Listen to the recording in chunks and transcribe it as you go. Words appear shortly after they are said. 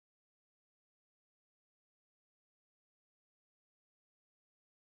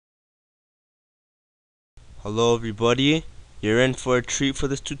Hello everybody, you're in for a treat for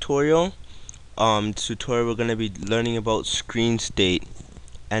this tutorial. We're going to be learning about ScreenState,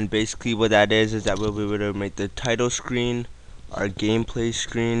 and basically what that is that we'll be able to make the title screen, our gameplay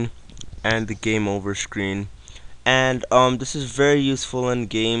screen, and the game over screen. And this is very useful in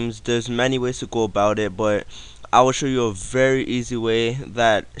games. There's many ways to go about it, but I will show you a very easy way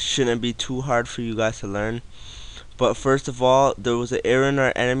that shouldn't be too hard for you guys to learn. But first of all, there was an error in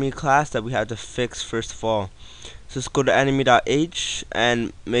our enemy class that we had to fix first of all. So let's go to enemy.h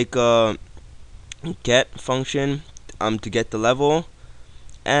and make a get function to get the level,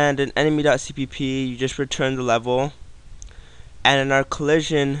 and in enemy.cpp you just return the level, and in our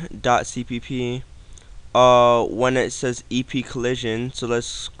collision.cpp when it says EP collision, so let's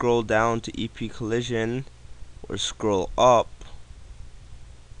scroll down to EP collision or scroll up.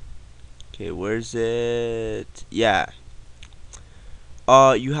 Okay, where's it? Yeah.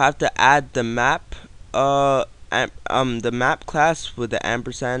 You have to add the map the map class with the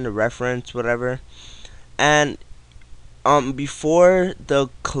ampersand, the reference, whatever, and before the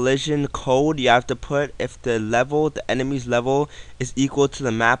collision code you have to put if the level, the enemy's level, is equal to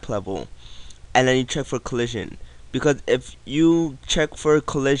the map level, and then you check for collision. Because if you check for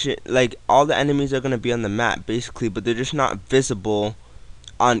collision, like, all the enemies are gonna be on the map basically, but they're just not visible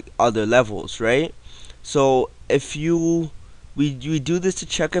on other levels, right? So if we do this to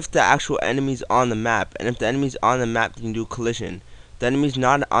check if the actual enemy's on the map, and if the enemy's on the map then you do collision. If the enemy's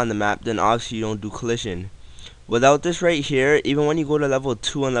not on the map, then obviously you don't do collision. Without this right here, even when you go to level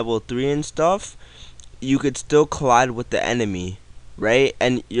 2 and level 3 and stuff, you could still collide with the enemy, right?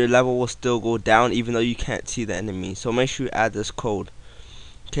 And your level will still go down even though you can't see the enemy. So make sure you add this code.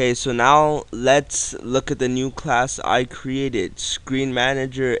 Okay, so now let's look at the new class I created,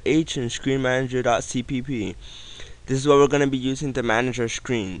 ScreenMonitor H and ScreenMonitor.cpp. This is what we're going to be using to manage our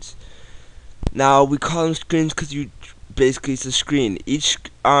screens. Now we call them screens because basically it's a screen. It's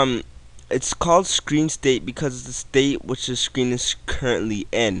called ScreenState because it's the state which the screen is currently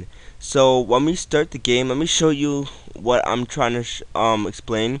in. So when we start the game, let me show you what I'm trying to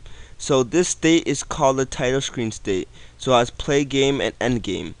explain. So this state is called the title screen state. So it has play game and end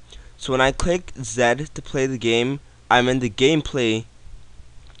game. So when I click Z to play the game, I'm in the gameplay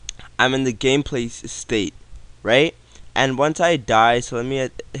state, right? And once I die, so let me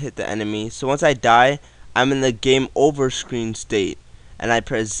hit the enemy. So once I die, I'm in the game over screen state, and I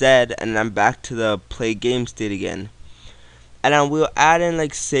press Z and I'm back to the play game state again. And then we'll add in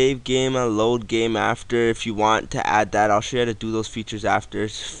like save game and load game after if you want to add that. I'll show you how to do those features after.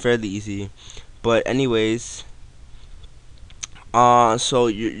 It's fairly easy. But anyways, so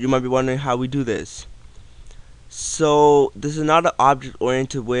you might be wondering how we do this. So this is not an object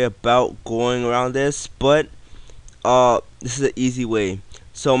oriented way about going around this, but this is an easy way.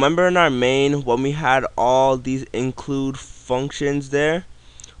 So remember in our main when we had all these include functions there,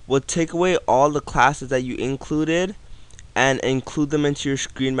 we'll take away all the classes that you included and include them into your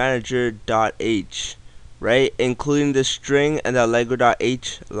ScreenMonitor.h, right, including the string and the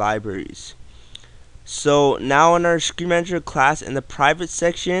Allegro.h libraries. So now in our ScreenMonitor class, in the private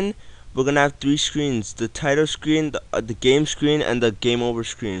section, we're gonna have 3 screens: the title screen, the game screen, and the game over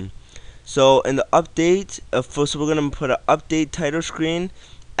screen. So in the update, first we're gonna put an update title screen,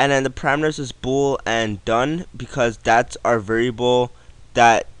 and then the parameters is bool and done because that's our variable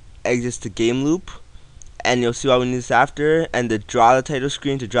that exits the game loop. And you'll see why we need this after. And to draw the title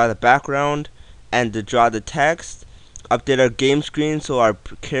screen, to draw the background, and to draw the text. Update our game screen, so our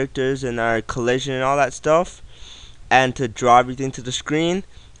characters and our collision and all that stuff, and to draw everything to the screen,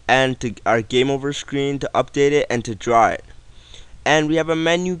 and to our game over screen to update it and to draw it. And we have a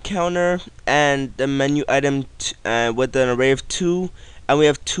menu counter and the menu item with an array of 2, and we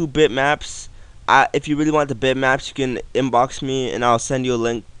have 2 bitmaps. If you really want the bitmaps, you can inbox me and I'll send you a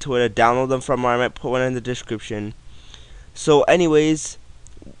link to where to download them from, or I might put one in the description. So anyways,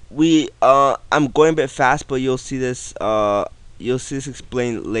 I'm going a bit fast, but you'll see this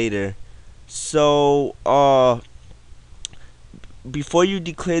explained later. So before you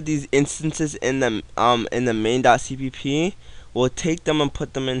declare these instances in the main.cpp, we'll take them and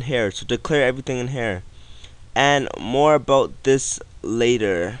put them in here. So declare everything in here, and more about this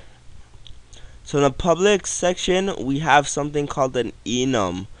later. So in the public section, we have something called an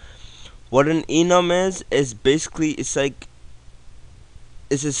enum. What an enum is basically it's like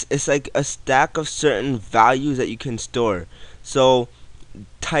a stack of certain values that you can store. So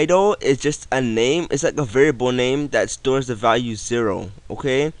title is just a name. It's like a variable name that stores the value 0.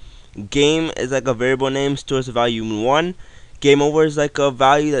 Okay. Game is like a variable name, stores the value 1. Game over is like a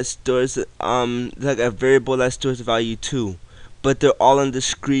value that stores like a variable that stores the value 2. But they're all in the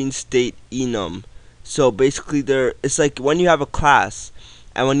screen state enum. So basically it's like when you have a class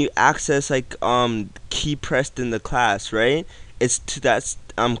and when you access like key pressed in the class, right? It's to that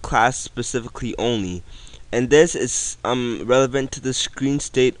class specifically only. And this is relevant to the screen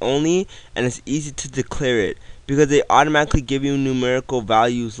state only, and it's easy to declare it because they automatically give you numerical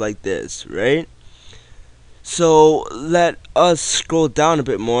values like this, right? So let us scroll down a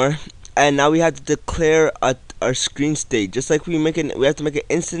bit more, and now we have to declare our screen state. Just like we have to make an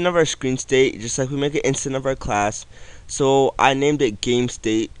instance of our screen state, just like we make an instance of our class. So I named it game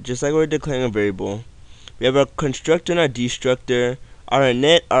state, just like we're declaring a variable. We have our constructor and our destructor, our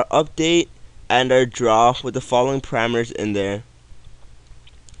init, our update, and our draw with the following parameters in there.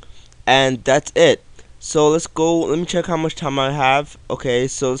 And that's it. So let's go. Let me check how much time I have. Okay,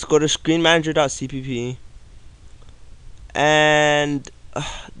 so let's go to ScreenMonitor.cpp. And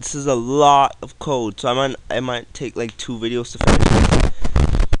this is a lot of code, so I might take like 2 videos to finish.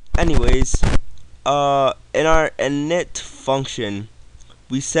 Anyways, in our init function,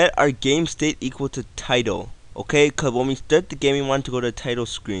 we set our game state equal to title. Okay, because when we start the game, we want to go to title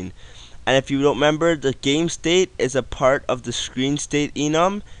screen. And if you don't remember, the game state is a part of the screen state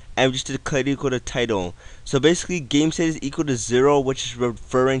enum, and we just declared equal to title. So basically, game state is equal to 0, which is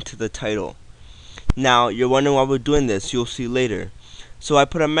referring to the title. Now, you're wondering why we're doing this. You'll see later. So I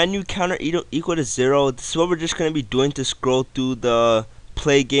put a menu counter equal to 0. This is what we're just going to be doing to scroll through the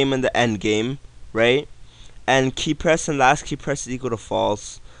play game and the end game, right? And key press and last key press is equal to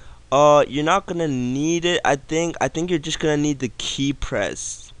false. You're not going to need it. I think you're just going to need the key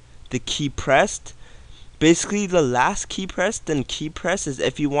press. The key pressed. Basically, the last key press, then key press is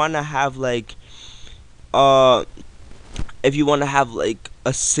if you want to have like a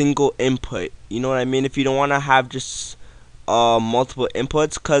single input, you know what I mean? If you don't want to have just multiple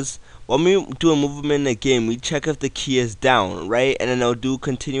inputs, because when we do a movement in a game, we check if the key is down, right? And then it'll do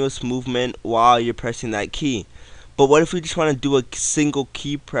continuous movement while you're pressing that key. But what if we just want to do a single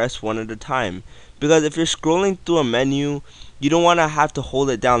key press one at a time? Because if you're scrolling through a menu, you don't want to have to hold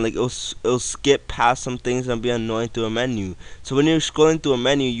it down. Like it'll skip past some things and be annoying through a menu. So when you're scrolling through a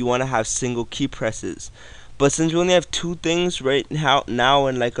menu, you want to have single key presses. But since we only have 2 things right now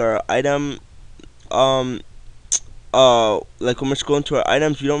in like our item, like when we're scrolling to our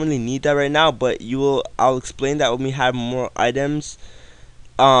items, we don't really need that right now. But I'll explain that when we have more items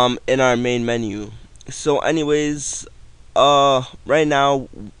in our main menu. So anyways, right now,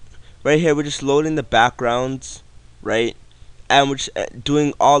 right here we're just loading the backgrounds, right? And we're just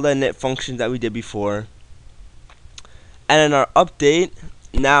doing all the init functions that we did before. And in our update,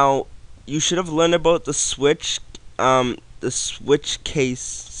 now you should have learned about the switch case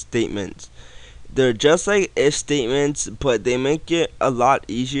statements. They're just like if statements, but they make it a lot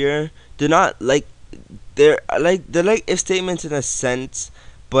easier. They're like if statements in a sense,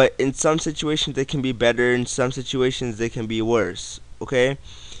 but in some situations they can be better, in some situations they can be worse. Okay?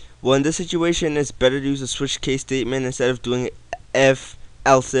 Well, in this situation, it's better to use a switch case statement instead of doing if,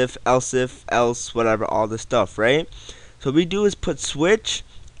 else if, else, whatever, all this stuff, right? So what we do is put switch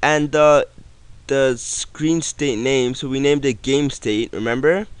and the screen state name. So we named it game state,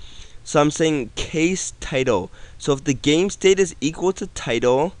 remember? So I'm saying case title. So if the game state is equal to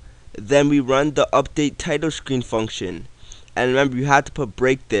title, then we run the update title screen function. And remember, you have to put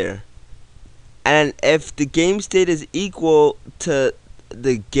break there. And if the game state is equal to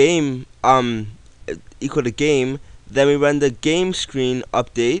the game, then we run the game screen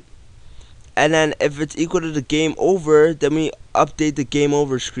update. And then if it's equal to the game over, then we update the game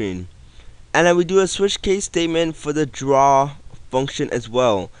over screen. And then we do a switch case statement for the draw function as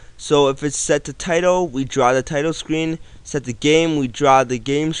well. So if it's set to title, we draw the title screen. Set to game, we draw the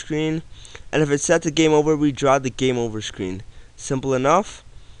game screen. And if it's set to game over, we draw the game over screen. Simple enough.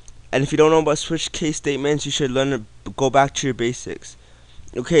 And if you don't know about switch case statements, you should learn to go back to your basics.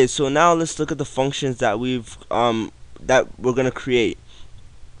 Okay, so now let's look at the functions that we're gonna create.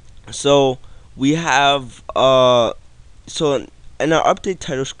 So we have so in our update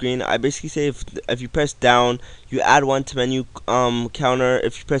title screen, I basically say if you press down, you add 1 to menu counter.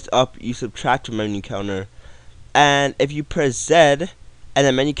 If you press up, you subtract from menu counter. And if you press Z and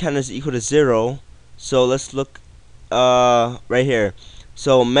the menu counter is equal to 0, so let's look right here.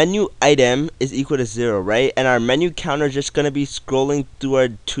 So menu item is equal to 0, right? And our menu counter is just gonna be scrolling through our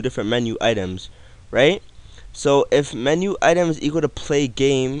 2 different menu items, right? So if menu item is equal to play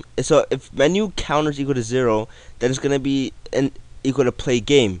game, so if menu counter is equal to 0, then it's gonna be equal to play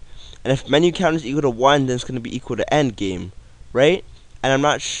game. And if menu counter is equal to 1, then it's gonna be equal to end game, right? And I'm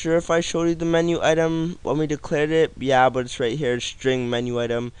not sure if I showed you the menu item when we declared it. Yeah, but it's right here, string menu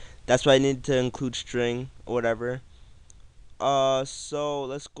item. That's why I need to include string or whatever. So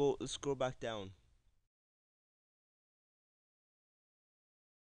let's scroll back down.